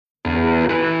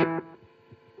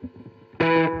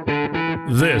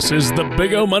This is the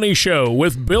Big O Money Show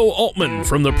with Bill Altman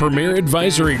from the Premier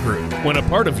Advisory Group. When a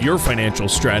part of your financial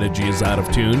strategy is out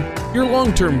of tune, your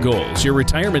long-term goals, your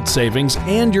retirement savings,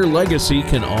 and your legacy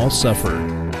can all suffer.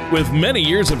 With many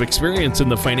years of experience in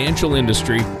the financial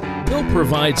industry, Bill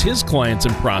provides his clients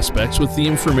and prospects with the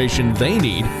information they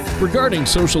need regarding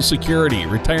Social Security,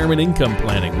 retirement income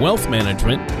planning, wealth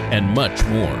management, and much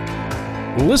more.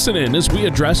 Listen in as we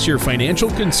address your financial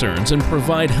concerns and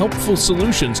provide helpful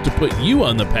solutions to put you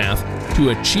on the path to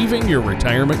achieving your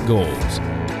retirement goals.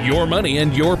 Your money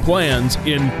and your plans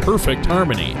in perfect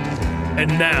harmony. And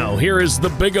now, here is the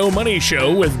Big O Money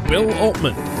Show with Bill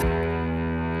Altman.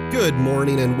 Good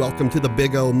morning and welcome to the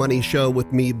Big O Money Show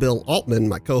with me, Bill Altman,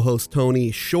 my co-host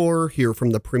Tony Shore, here from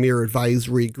the Premier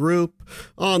Advisory Group.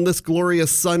 On this glorious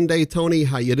Sunday, Tony,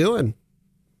 how you doing?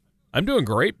 I'm doing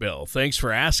great, Bill. Thanks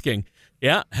for asking.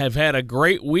 Yeah, have had a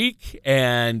great week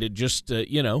and just,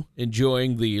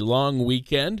 enjoying the long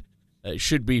weekend.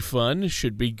 Should be fun,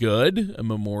 should be good. A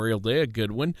Memorial Day, a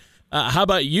good one. How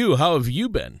about you? How have you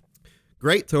been?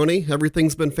 Great, Tony.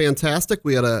 Everything's been fantastic.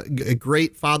 We had a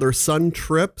great father-son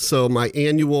trip. So my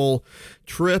annual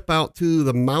trip out to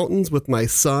the mountains with my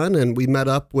son, and we met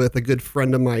up with a good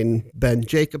friend of mine, Ben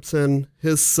Jacobson,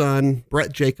 his son,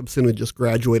 Brett Jacobson, who just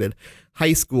graduated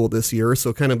high school this year.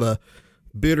 So kind of a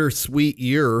bittersweet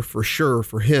year for sure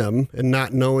for him, and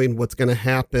not knowing what's going to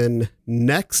happen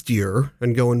next year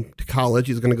and going to college.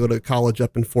 He's going to go to college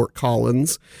up in Fort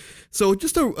Collins. So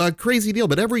just a crazy deal.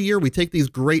 But every year we take these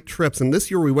great trips. And this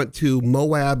year we went to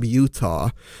Moab,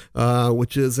 Utah,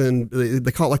 which is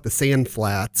they call it like the sand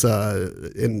flats,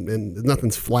 and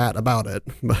nothing's flat about it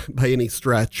by any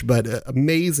stretch, but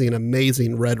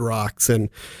amazing red rocks. And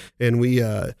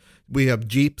we have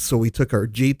Jeeps, so we took our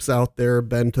Jeeps out there.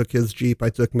 Ben took his Jeep. I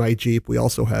took my Jeep. We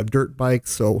also have dirt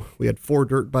bikes, so we had 4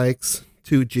 dirt bikes,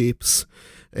 2 Jeeps,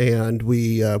 and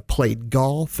we played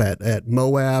golf at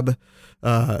Moab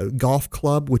Golf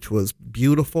Club, which was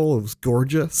beautiful. It was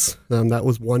gorgeous. That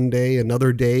was one day.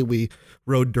 Another day we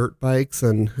rode dirt bikes,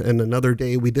 and another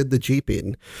day we did the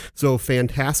Jeeping. So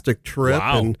fantastic trip.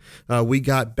 Wow. And we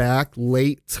got back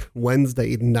late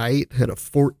Wednesday night, had a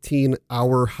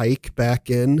 14-hour hike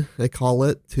back in, they call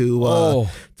it, to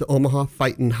Omaha,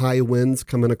 fighting high winds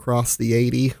coming across the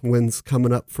 80, winds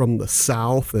coming up from the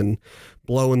south and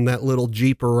blowing that little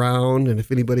Jeep around. And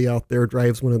if anybody out there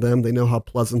drives one of them, they know how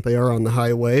pleasant they are on the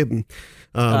highway. And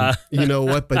you know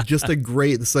what? But just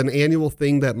it's an annual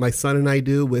thing that my son and I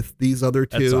do with these other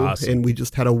two. That's awesome. And we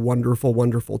just had a wonderful,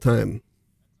 wonderful time.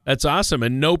 That's awesome.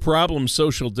 And no problem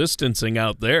social distancing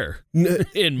out there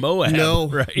in Moab. No,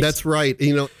 right? That's right.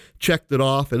 Checked it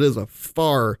off. It is a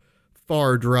far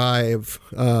drive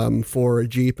for a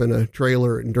Jeep and a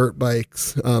trailer and dirt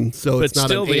bikes. So but it's not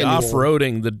still an the annual.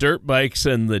 Off-roading, the dirt bikes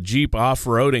and the Jeep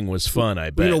off-roading was fun, I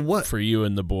bet, for you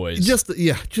and the boys. Just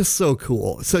so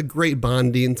cool. It's a great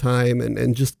bonding time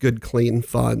and just good, clean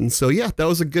fun. So yeah, that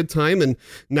was a good time. And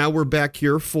now we're back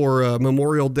here for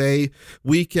Memorial Day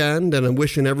weekend, and I'm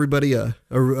wishing everybody a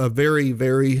very,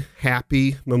 very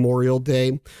happy Memorial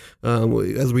Day.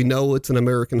 As we know, it's an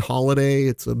American holiday.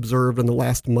 It's observed on the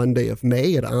last Monday of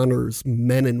May. It honors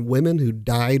men and women who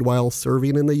died while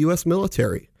serving in the U.S.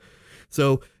 military.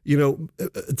 So,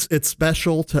 it's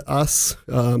special to us.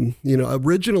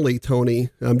 Originally,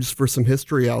 Tony, just for some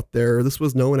history out there, this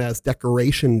was known as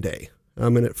Decoration Day,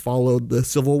 and it followed the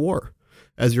Civil War,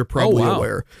 as you're probably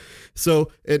aware.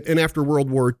 So, and after World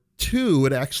War II,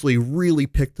 it actually really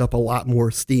picked up a lot more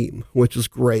steam, which is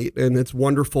great. And it's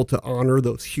wonderful to honor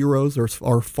those heroes,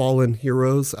 our fallen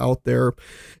heroes out there.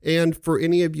 And for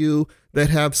any of you that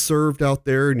have served out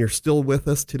there and you're still with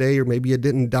us today, or maybe you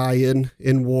didn't die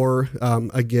in war,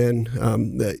 I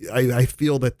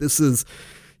feel that this is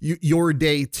your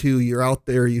day too. You're out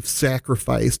there, you've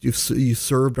sacrificed, you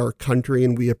served our country,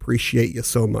 and we appreciate you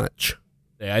so much.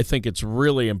 I think it's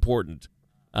really important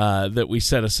that we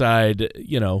set aside,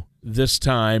 this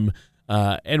time,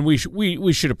 and we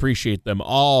should appreciate them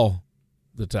all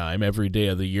the time, every day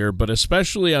of the year, but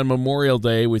especially on Memorial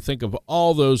Day, we think of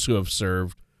all those who have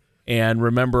served and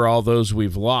remember all those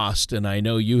we've lost. And I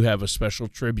know you have a special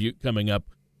tribute coming up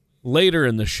later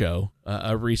in the show,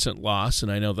 a recent loss,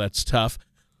 and I know that's tough.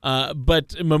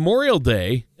 But Memorial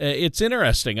Day, it's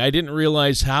interesting. I didn't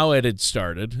realize how it had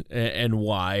started and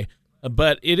why.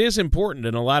 But it is important,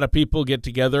 and a lot of people get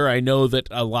together. I know that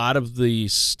a lot of the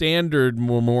standard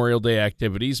Memorial Day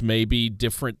activities may be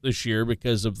different this year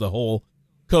because of the whole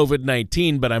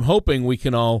COVID-19, but I'm hoping we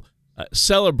can all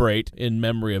celebrate in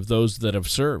memory of those that have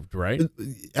served, right?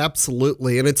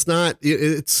 Absolutely. And it's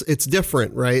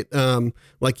different, right?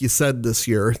 Like you said this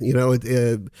year,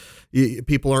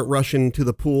 people aren't rushing to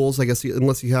the pools, I guess,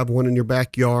 unless you have one in your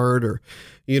backyard or,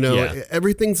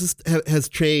 everything has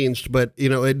changed, but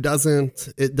it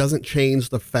doesn't change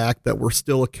the fact that we're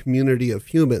still a community of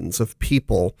humans, of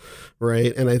people,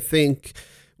 right? And I think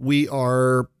we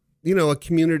are, a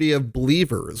community of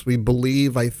believers. We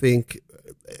believe, I think,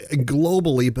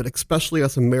 globally, but especially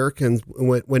us Americans,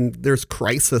 when there's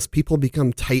crisis, people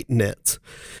become tight knit,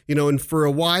 and for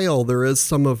a while there is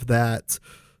some of that,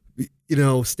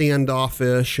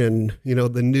 standoffish and,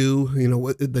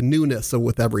 the newness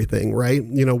with everything, right?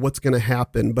 What's going to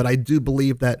happen. But I do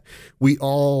believe that we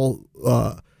all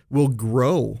will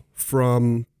grow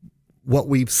from what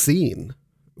we've seen.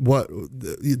 What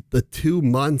the 2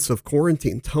 months of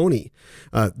quarantine, Tony,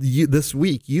 this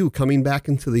week, you coming back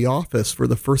into the office for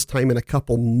the first time in a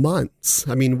couple months.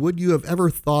 I mean, would you have ever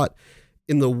thought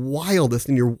in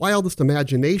your wildest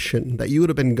imagination that you would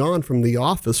have been gone from the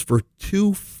office for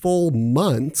 2 full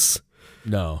months?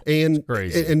 No, and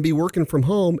crazy. And be working from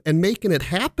home and making it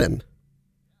happen.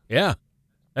 Yeah,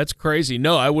 that's crazy.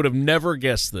 No, I would have never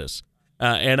guessed this.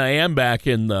 And I am back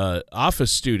in the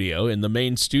office studio, in the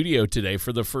main studio today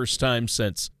for the first time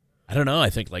since, I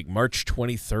think like March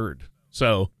 23rd.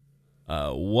 So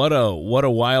what a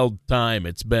wild time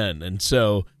it's been. And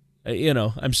so,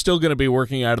 I'm still going to be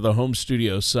working out of the home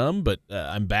studio some, but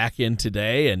I'm back in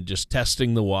today and just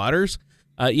testing the waters.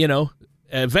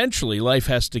 Eventually life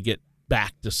has to get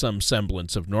back to some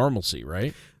semblance of normalcy,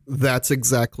 right? That's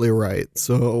exactly right.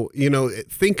 So,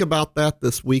 think about that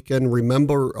this weekend.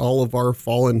 Remember all of our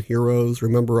fallen heroes.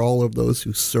 Remember all of those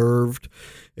who served.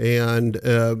 And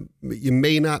you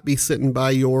may not be sitting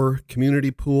by your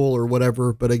community pool or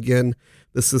whatever, but again,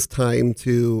 this is time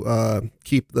to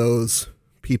keep those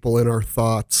people in our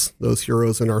thoughts, those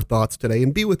heroes in our thoughts today,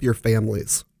 and be with your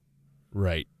families.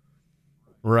 Right.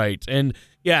 And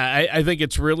yeah, I think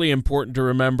it's really important to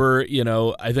remember,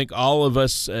 I think all of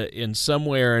us in some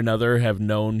way or another have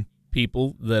known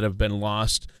people that have been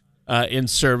lost in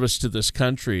service to this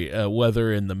country,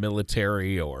 whether in the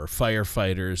military or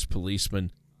firefighters,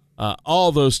 policemen,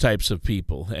 all those types of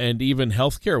people, and even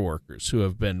healthcare workers who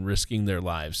have been risking their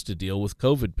lives to deal with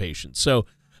COVID patients. So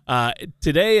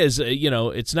today is,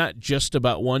 it's not just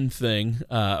about one thing,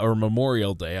 or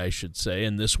Memorial Day, I should say.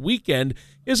 And this weekend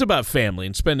is about family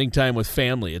and spending time with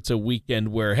family. It's a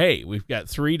weekend where, hey, we've got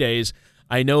 3 days.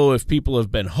 I know if people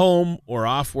have been home or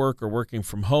off work or working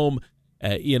from home,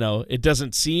 it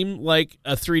doesn't seem like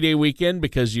a 3-day weekend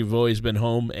because you've always been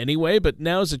home anyway. But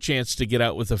now's a chance to get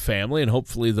out with the family, and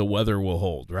hopefully the weather will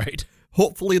hold, right?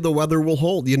 Hopefully the weather will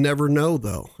hold. You never know,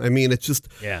 though. I mean, it's just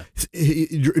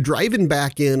driving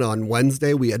back in on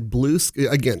Wednesday. We had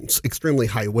again, extremely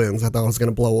high winds. I thought I was going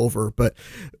to blow over, but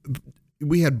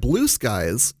we had blue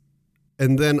skies.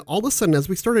 And then all of a sudden, as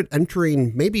we started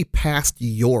entering maybe past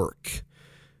York,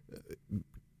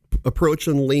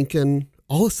 approaching Lincoln,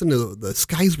 all of a sudden the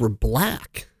skies were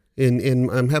black. And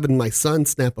I'm having my son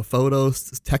snap a photo,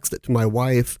 text it to my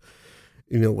wife.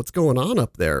 What's going on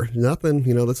up there? Nothing.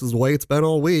 This is the way it's been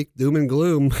all week, doom and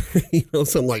gloom.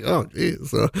 So I'm like, oh,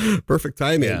 geez, perfect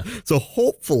timing. Yeah. So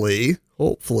hopefully,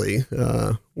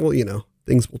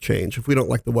 things will change. If we don't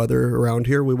like the weather around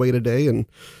here, we wait a day and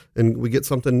we get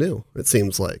something new, it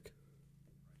seems like.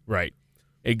 Right.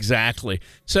 Exactly.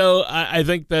 So I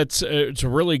think it's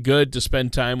really good to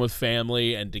spend time with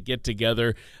family and to get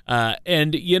together.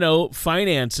 And,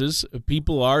 finances,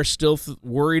 people are still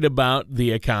worried about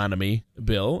the economy,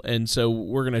 Bill. And so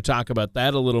we're going to talk about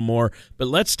that a little more. But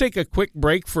let's take a quick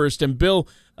break first. And, Bill,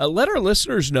 let our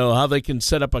listeners know how they can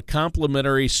set up a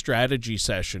complimentary strategy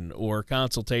session or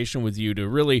consultation with you to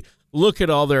really look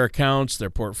at all their accounts, their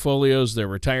portfolios, their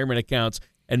retirement accounts,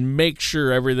 and make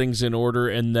sure everything's in order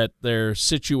and that they're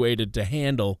situated to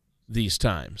handle these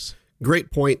times. Great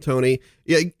point, Tony.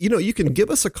 Yeah, you can give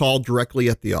us a call directly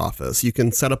at the office. You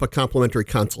can set up a complimentary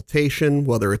consultation,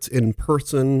 whether it's in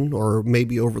person or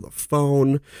maybe over the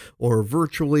phone or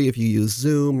virtually if you use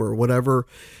Zoom or whatever.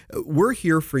 We're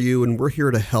here for you, and we're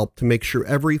here to help to make sure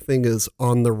everything is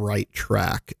on the right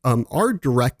track. Our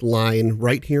direct line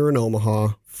right here in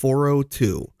Omaha,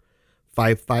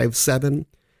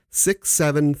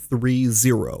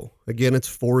 402-557-6730. Again,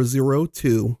 it's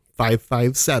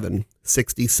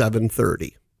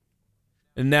 402-557-6730.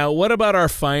 And now, what about our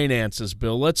finances,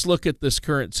 Bill? Let's look at this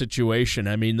current situation.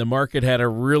 I mean, the market had a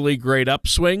really great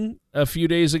upswing a few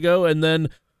days ago, and then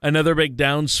another big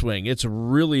downswing. It's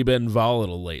really been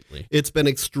volatile lately. It's been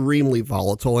extremely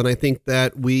volatile, and I think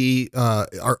that we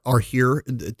are here.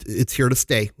 It's here to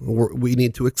stay. We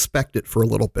need to expect it for a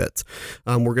little bit.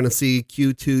 We're going to see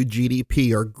Q2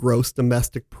 GDP, our gross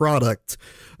domestic product,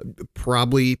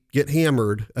 probably get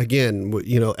hammered again.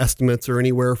 Estimates are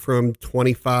anywhere from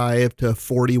 25 to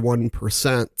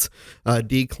 41%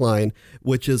 decline,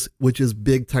 which is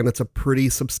big time. That's a pretty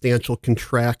substantial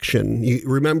contraction. You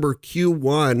remember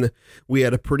Q1, we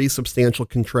had a pretty substantial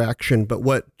contraction, but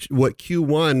what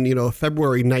Q1,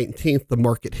 February 19th, the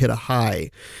market hit a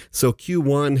high. So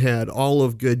Q1 had all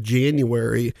of good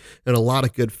January and a lot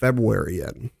of good February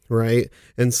in, right?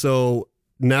 And so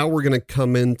now we're going to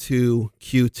come into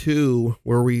Q2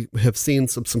 where we have seen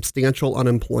some substantial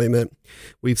unemployment.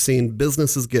 We've seen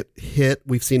businesses get hit.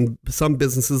 We've seen some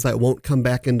businesses that won't come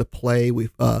back into play.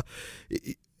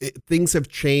 Things have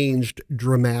changed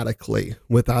dramatically,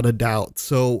 without a doubt.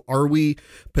 So are we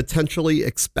potentially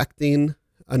expecting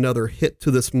another hit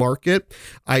to this market?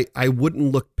 I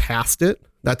wouldn't look past it.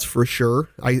 That's for sure.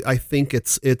 I think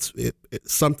it's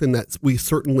something that we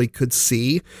certainly could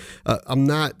see. I'm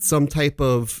not some type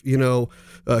of,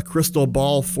 crystal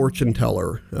ball fortune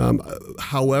teller.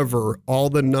 However,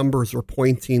 all the numbers are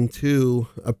pointing to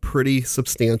a pretty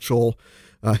substantial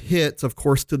hits, of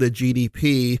course, to the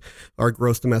GDP, our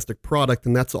gross domestic product,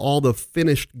 and that's all the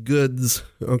finished goods,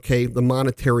 okay, the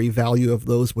monetary value of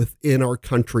those within our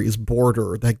country's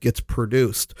border that gets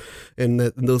produced, and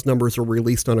those numbers are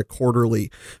released on a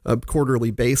quarterly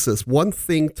basis. One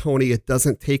thing, Tony, it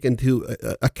doesn't take into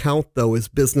account, though, is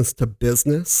business to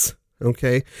business.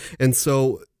 Okay. And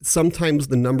so sometimes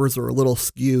the numbers are a little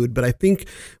skewed, but I think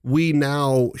we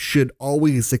now should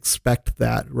always expect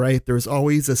that, right? There's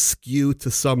always a skew to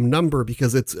some number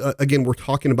because it's, again, we're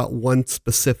talking about one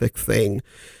specific thing.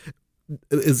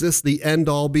 Is this the end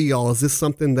all be all? Is this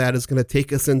something that is going to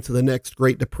take us into the next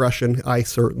Great Depression? I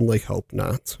certainly hope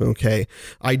not. Okay.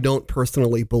 I don't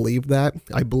personally believe that.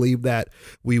 I believe that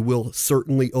we will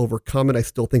certainly overcome it. I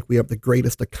still think we have the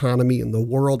greatest economy in the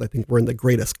world. I think we're in the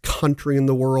greatest country in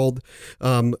the world.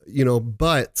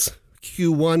 But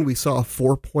Q1, we saw a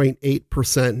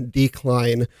 4.8%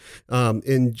 decline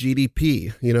in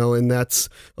GDP, and that's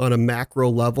on a macro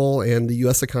level. And the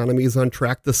U.S. economy is on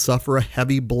track to suffer a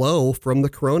heavy blow from the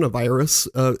coronavirus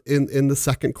in the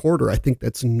second quarter. I think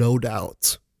that's no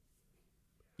doubt.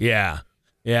 Yeah.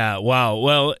 Wow.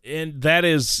 Well, and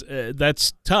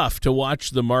that's tough to watch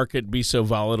the market be so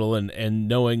volatile and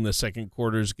knowing the second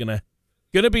quarter is gonna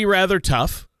be rather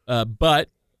tough. But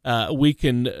we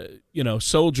can,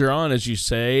 soldier on, as you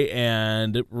say,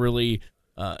 and really,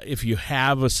 if you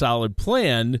have a solid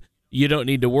plan, you don't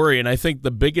need to worry. And I think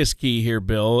the biggest key here,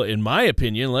 Bill, in my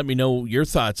opinion, let me know your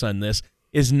thoughts on this,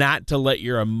 is not to let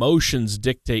your emotions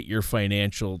dictate your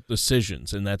financial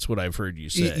decisions. And that's what I've heard you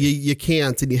say. You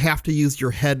can't, and you have to use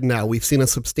your head now. We've seen a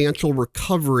substantial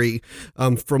recovery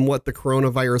from what the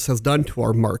coronavirus has done to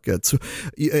our markets.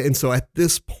 And so at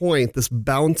this point, this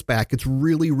bounce back, it's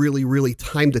really, really, really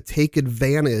time to take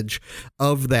advantage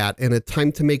of that, and it's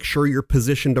time to make sure you're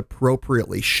positioned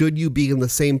appropriately. Should you be in the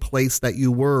same place that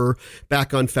you were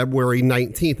back on February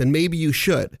 19th? And maybe you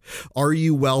should. Are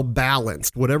you well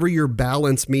balanced? Whatever your balance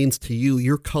means to you,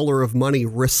 your color of money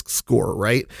risk score,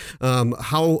 right?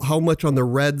 How much on the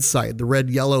red side, the red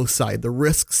yellow side, the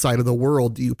risk side of the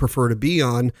world do you prefer to be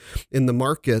on in the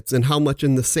markets, and how much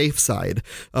in the safe side?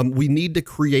 We need to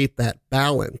create that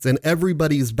balance, and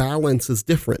everybody's balance is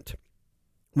different.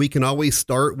 We can always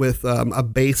start with a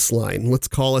baseline. Let's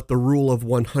call it the rule of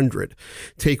 100.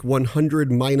 Take 100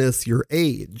 minus your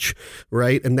age,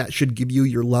 right? And that should give you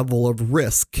your level of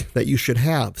risk that you should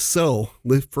have. So,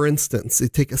 for instance, you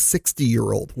take a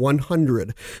 60-year-old,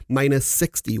 100 minus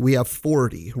 60, we have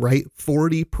 40, right?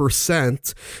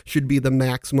 40% should be the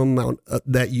maximum amount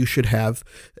that you should have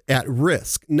at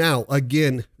risk. Now,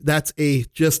 again, that's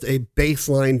just a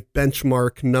baseline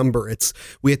benchmark number.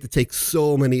 We have to take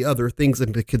so many other things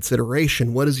into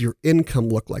consideration. What does your income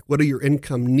look like? What do your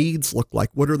income needs look like?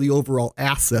 What are the overall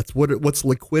assets? What's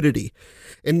liquidity?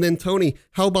 And then, Tony,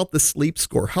 how about the sleep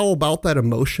score? How about that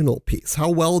emotional piece? How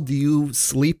well do you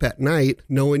sleep at night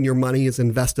knowing your money is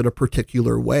invested a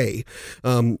particular way?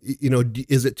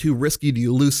 Is it too risky? Do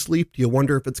you lose sleep? Do you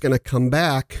wonder if it's going to come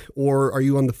back? Or are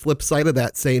you on the flip side of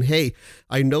that saying, hey,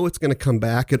 I know it's going to come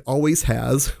back. It always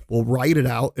has. We'll write it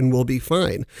out and we'll be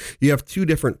fine. You have two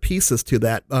different pieces to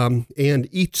that. And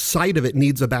each side of it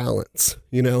needs a balance,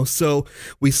 So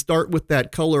we start with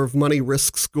that Color of Money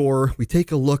risk score. We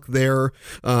take a look there.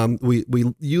 We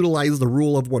utilize the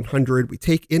rule of 100. We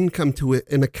take income to it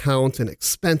in account and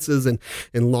expenses and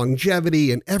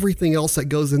longevity and everything else that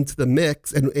goes into the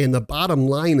mix. And the bottom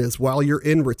line is, while you're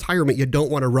in retirement, you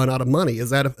don't want to run out of money. Is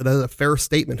that a fair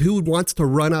statement? Who wants to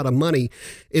run out of money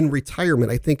in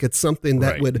retirement? I think it's something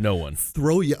that would no one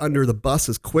throw you under the bus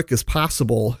as quick as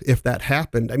possible if that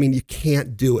happened. I mean, you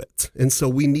can't do it. And so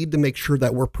we need to make sure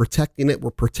that we're protecting it.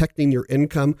 We're protecting your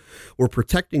income. We're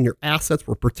protecting your assets.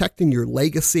 We're protecting your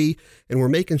legacy. And we're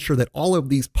making sure that all of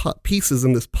these pieces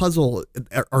in this puzzle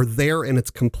are there and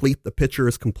it's complete. The picture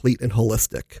is complete and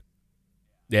holistic.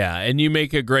 Yeah, and you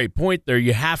make a great point there.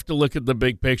 You have to look at the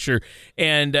big picture.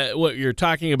 And what you're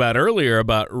talking about earlier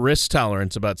about risk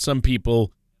tolerance, about some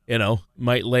people,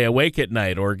 might lay awake at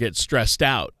night or get stressed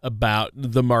out about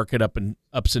the market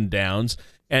ups and downs.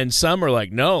 And some are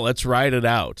like, no, let's ride it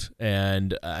out.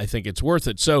 And I think it's worth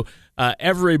it. So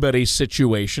everybody's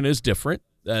situation is different.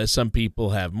 Some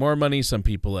people have more money. Some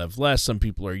people have less. Some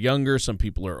people are younger. Some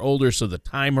people are older. So the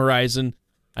time horizon,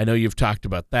 I know you've talked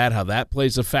about that, how that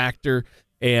plays a factor.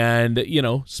 And,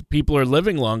 people are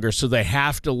living longer, so they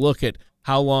have to look at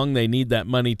how long they need that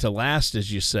money to last,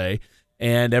 as you say.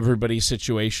 And everybody's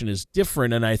situation is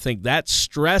different. And I think that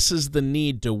stresses the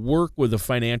need to work with a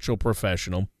financial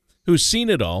professional who's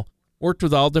seen it all, worked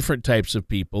with all different types of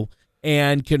people,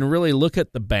 and can really look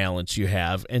at the balance you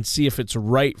have and see if it's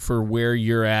right for where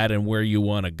you're at and where you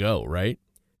want to go, right?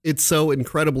 It's so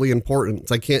incredibly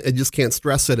important. I just can't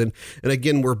stress it. And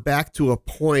again, we're back to a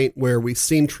point where we've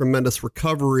seen tremendous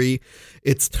recovery.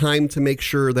 It's time to make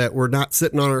sure that we're not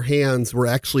sitting on our hands. We're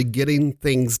actually getting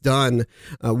things done.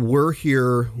 We're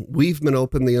here. We've been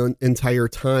open the entire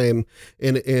time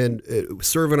and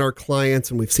serving our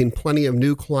clients. And we've seen plenty of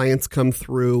new clients come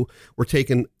through. We're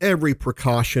taking every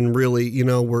precaution, really.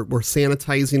 We're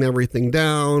sanitizing everything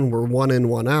down. We're 1 in,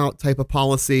 1 out type of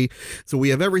policy. So we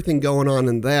have everything going on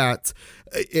in that.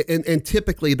 And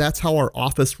typically that's how our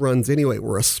office runs anyway.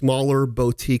 We're a smaller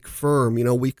boutique firm.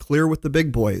 We clear with the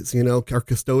big boys. Our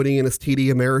custodian is TD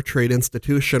Ameritrade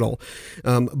Institutional.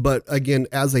 But again,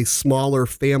 as a smaller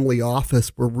family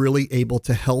office, we're really able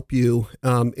to help you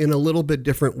in a little bit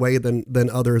different way than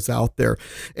others out there,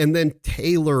 and then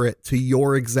tailor it to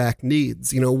your exact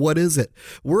needs. What is it?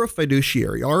 We're a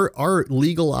fiduciary. Our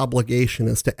legal obligation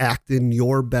is to act in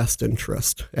your best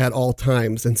interest at all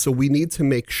times. And so we need to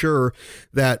make sure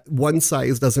that one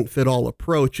size doesn't fit all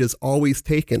approach is always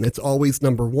taken. It's always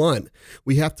number one.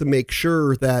 We have to make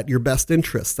sure that your best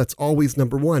interest, that's always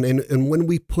number one. And when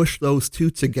we push those two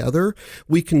together,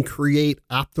 we can create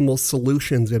optimal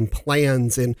solutions and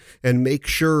plans and make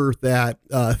sure that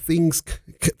things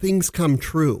come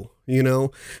true.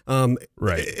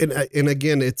 Right. And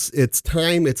again, it's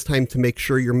time to make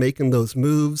sure you're making those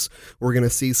moves. We're going to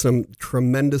see some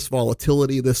tremendous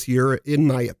volatility this year, in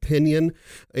my opinion,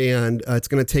 and it's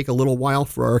going to take a little while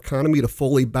for our economy to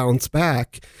fully bounce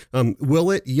back. Will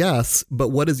it? Yes. But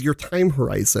what is your time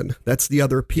horizon? That's the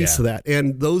other piece of that.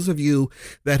 And those of you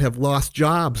that have lost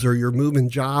jobs or you're moving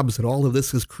jobs and all of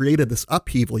this has created this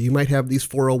upheaval, you might have these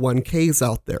 401ks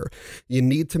out there. You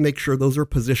need to make sure those are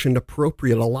positioned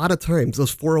appropriate. A lot of times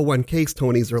those 401ks,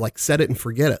 Tony's, are like set it and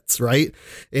forget it, right?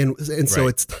 And so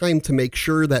it's time to make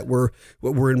sure that we're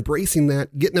embracing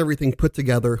that, getting everything put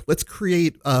together. Let's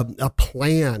create a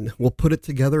plan. We'll put it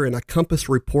together in a compass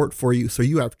report for you so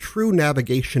you have true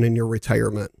navigation in your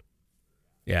retirement.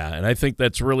 Yeah, and I think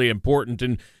that's really important.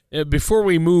 And before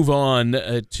we move on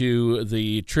to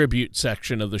the tribute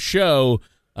section of the show,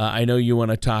 I know you want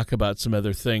to talk about some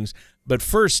other things. But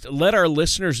first, let our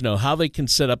listeners know how they can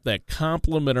set up that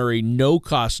complimentary,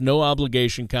 no-cost,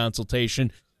 no-obligation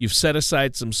consultation. You've set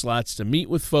aside some slots to meet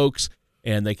with folks,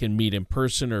 and they can meet in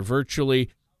person or virtually.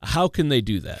 How can they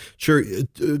do that? Sure.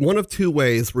 One of two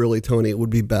ways, really, Tony, it would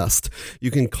be best.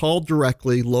 You can call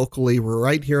directly, locally. We're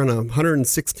right here on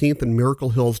 116th and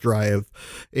Miracle Hills Drive,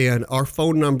 and our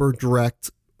phone number direct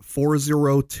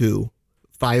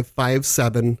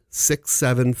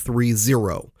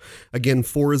 402-557-6730. Again,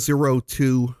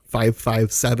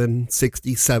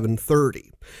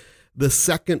 402-557-6730. The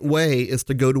second way is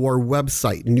to go to our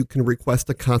website, and you can request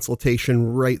a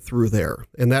consultation right through there.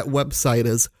 And that website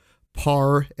is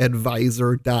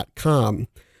paradvisor.com,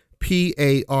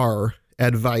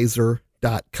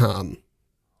 paradvisor.com.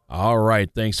 All right.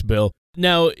 Thanks, Bill.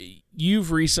 Now,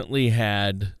 you've recently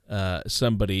had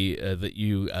somebody that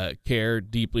you care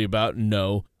deeply about and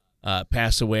know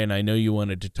pass away, and I know you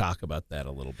wanted to talk about that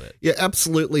a little bit. Yeah,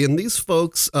 absolutely. And these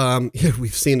folks,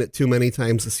 we've seen it too many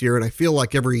times this year, and I feel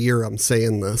like every year I'm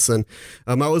saying this. And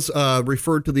I was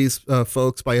referred to these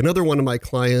folks by another one of my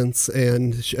clients,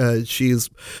 and she's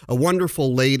a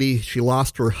wonderful lady. She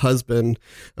lost her husband.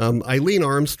 Eileen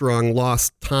Armstrong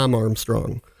lost Tom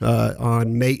Armstrong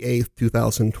on May 8th,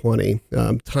 2020.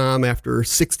 Tom, after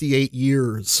 68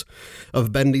 years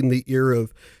of bending the ear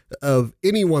of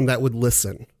anyone that would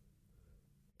listen,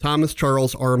 Thomas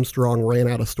Charles Armstrong ran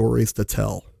out of stories to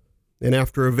tell. And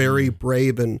after a very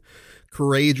brave and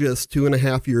courageous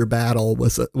 2.5-year battle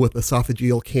with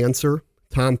esophageal cancer,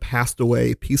 Tom passed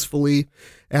away peacefully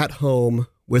at home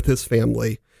with his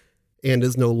family and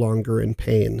is no longer in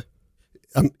pain.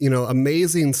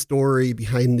 Amazing story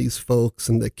behind these folks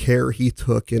and the care he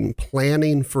took in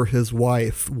planning for his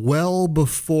wife well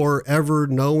before ever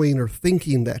knowing or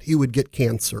thinking that he would get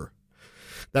cancer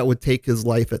that would take his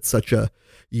life at such a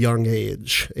young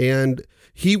age. And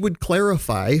he would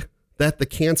clarify that the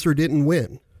cancer didn't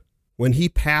win. When he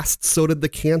passed, so did the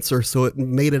cancer, so it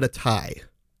made it a tie.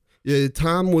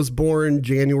 Tom was born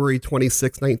January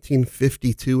 26,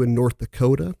 1952 in North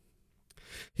Dakota.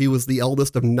 He was the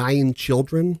eldest of 9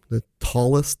 children, the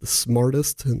tallest, the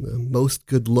smartest, and the most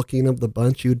good-looking of the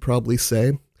bunch, you'd probably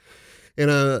say.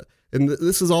 And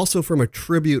this is also from a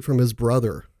tribute from his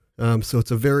brother. So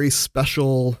it's a very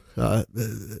special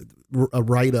a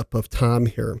write-up of Tom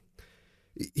here.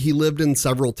 He lived in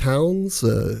several towns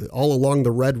all along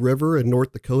the Red River in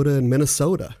North Dakota and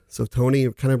Minnesota. So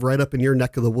Tony, kind of right up in your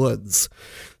neck of the woods.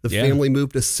 The family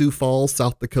moved to Sioux Falls,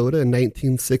 South Dakota in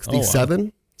 1967. Oh,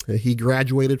 wow. He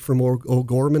graduated from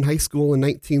O'Gorman High School in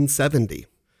 1970.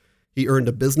 He earned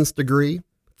a business degree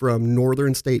from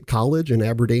Northern State College in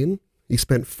Aberdeen. He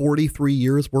spent 43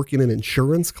 years working in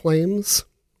insurance claims.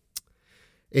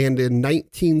 And in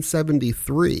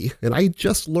 1973, and I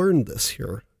just learned this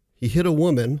here, he hit a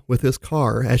woman with his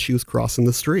car as she was crossing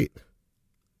the street.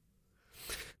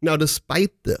 Now,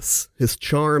 despite this, his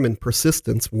charm and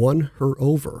persistence won her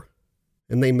over,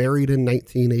 and they married in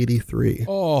 1983.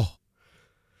 Oh,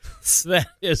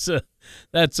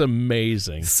 that's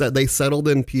amazing. So they settled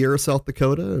in Pierre, South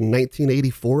Dakota. In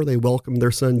 1984, they welcomed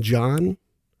their son, John,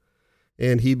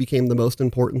 and he became the most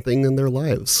important thing in their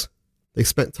lives. They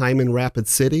spent time in Rapid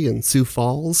City and Sioux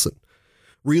Falls and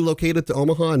relocated to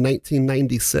Omaha in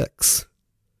 1996.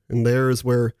 And there is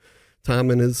where Tom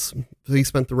he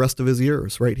spent the rest of his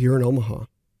years, right here in Omaha.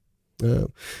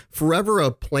 Forever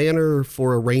a planner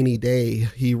for a rainy day,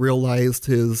 he realized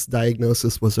his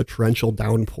diagnosis was a torrential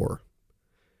downpour.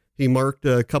 He marked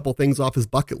a couple things off his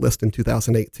bucket list in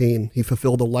 2018. He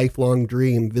fulfilled a lifelong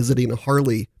dream, visiting a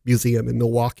Harley museum in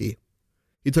Milwaukee.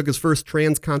 He took his first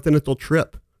transcontinental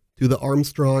trip to the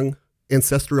Armstrong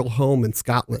ancestral home in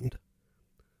Scotland.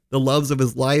 The loves of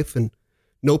his life, in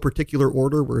no particular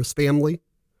order, were his family,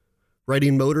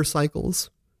 riding motorcycles,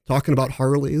 talking about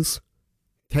Harleys,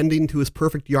 tending to his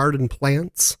perfect yard and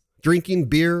plants, drinking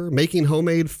beer, making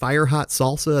homemade fire-hot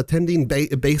salsa, attending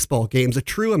baseball games. A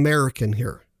true American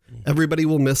here. Everybody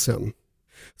will miss him.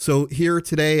 So here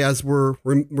today, as we're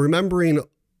remembering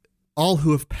all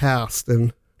who have passed,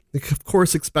 and of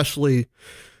course, especially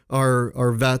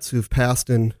our vets who've passed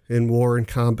in war and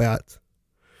combat.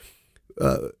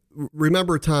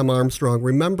 Remember Tom Armstrong.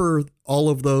 Remember all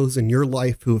of those in your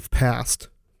life who have passed.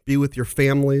 Be with your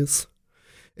families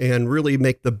and really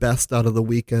make the best out of the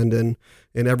weekend and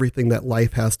everything that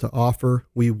life has to offer.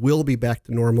 We will be back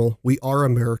to normal. We are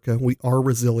America. We are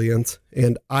resilient.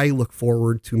 And I look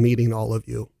forward to meeting all of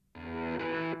you.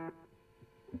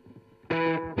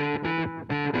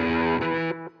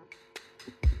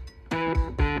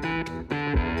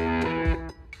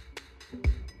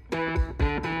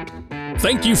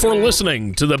 Thank you for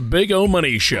listening to the Big O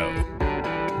Money Show.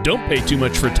 Don't pay too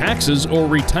much for taxes or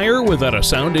retire without a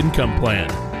sound income plan.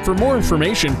 For more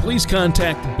information, please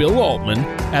contact Bill Altman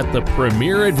at the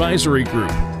Premier Advisory Group.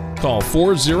 Call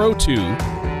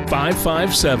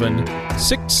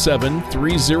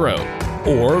 402-557-6730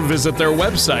 or visit their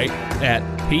website at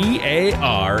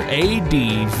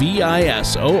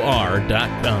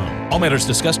paradvisor.com. All matters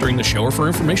discussed during the show are for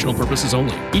informational purposes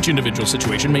only. Each individual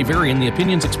situation may vary, and the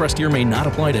opinions expressed here may not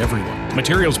apply to everyone.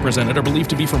 Materials presented are believed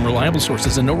to be from reliable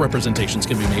sources, and no representations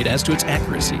can be made as to its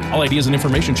accuracy. All ideas and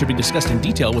information should be discussed in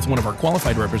detail with one of our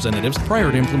qualified representatives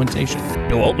prior to implementation.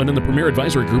 Bill Altman and the Premier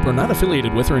Advisory Group are not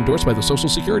affiliated with or endorsed by the Social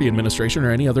Security Administration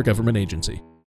or any other government agency.